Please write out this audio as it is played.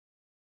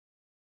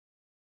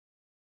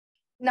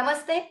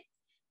Namaste.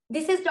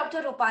 This is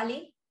Dr.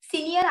 Rupali,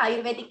 Senior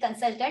Ayurvedic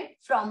Consultant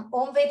from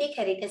Ayurvedic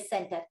Heritage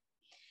Center.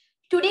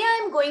 Today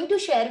I am going to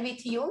share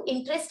with you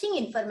interesting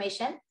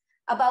information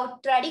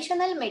about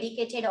traditional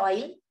medicated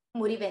oil,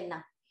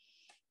 Murivenna.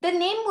 The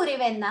name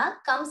Murivenna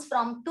comes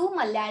from two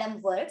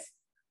Malayalam words.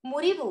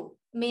 Murivu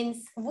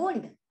means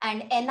wound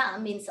and Enna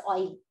means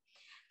oil.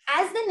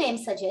 As the name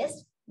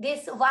suggests,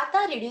 this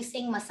vata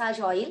reducing massage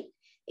oil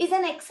is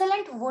an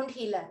excellent wound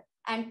healer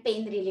and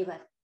pain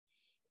reliever.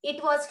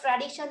 It was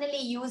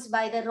traditionally used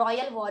by the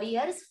royal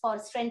warriors for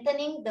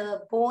strengthening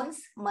the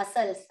bones,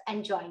 muscles,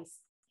 and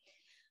joints.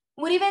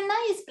 Murivenna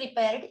is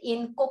prepared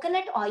in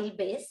coconut oil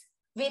base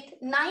with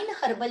 9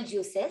 herbal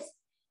juices.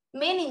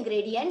 Main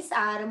ingredients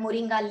are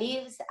moringa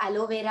leaves,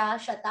 aloe vera,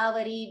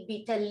 shatavari,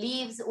 betel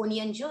leaves,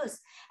 onion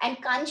juice,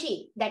 and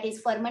kanji, that is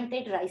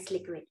fermented rice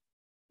liquid.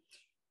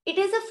 It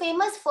is a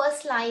famous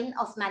first line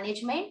of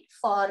management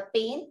for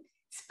pain,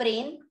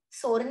 sprain,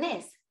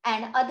 soreness,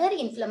 and other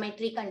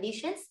inflammatory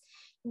conditions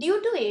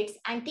due to its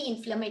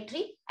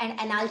anti-inflammatory and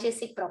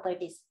analgesic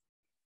properties.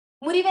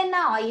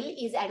 Murivenna oil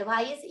is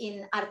advised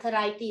in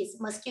arthritis,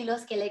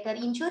 musculoskeletal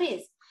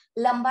injuries,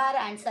 lumbar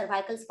and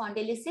cervical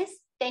spondylosis,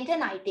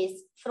 tendinitis,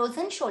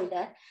 frozen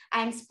shoulder,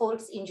 and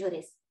sports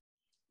injuries.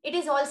 It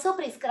is also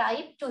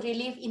prescribed to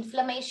relieve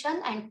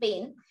inflammation and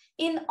pain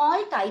in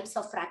all types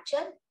of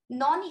fracture,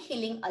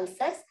 non-healing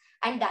ulcers,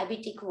 and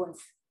diabetic wounds.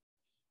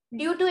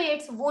 Due to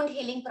its wound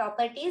healing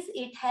properties,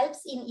 it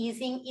helps in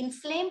easing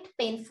inflamed,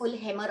 painful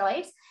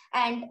hemorrhoids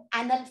and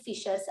anal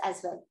fissures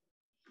as well.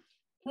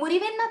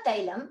 Murivenna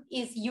Thailam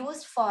is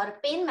used for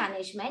pain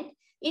management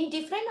in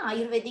different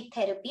Ayurvedic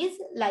therapies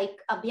like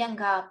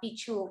Abhyanga,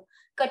 Pichu,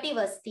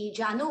 Kativasti,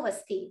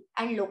 Januvasti,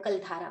 and local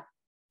dhara.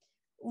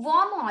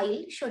 Warm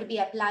oil should be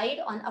applied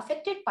on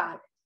affected part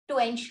to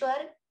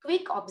ensure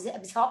quick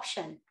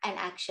absorption and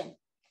action.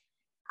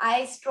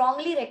 I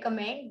strongly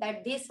recommend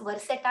that this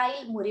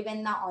versatile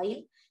Murivenna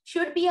oil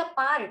should be a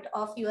part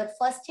of your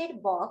first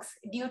aid box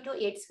due to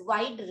its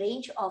wide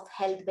range of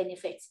health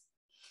benefits.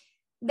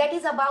 That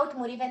is about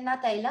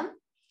Murivenna Thailam.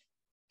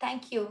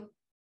 Thank you.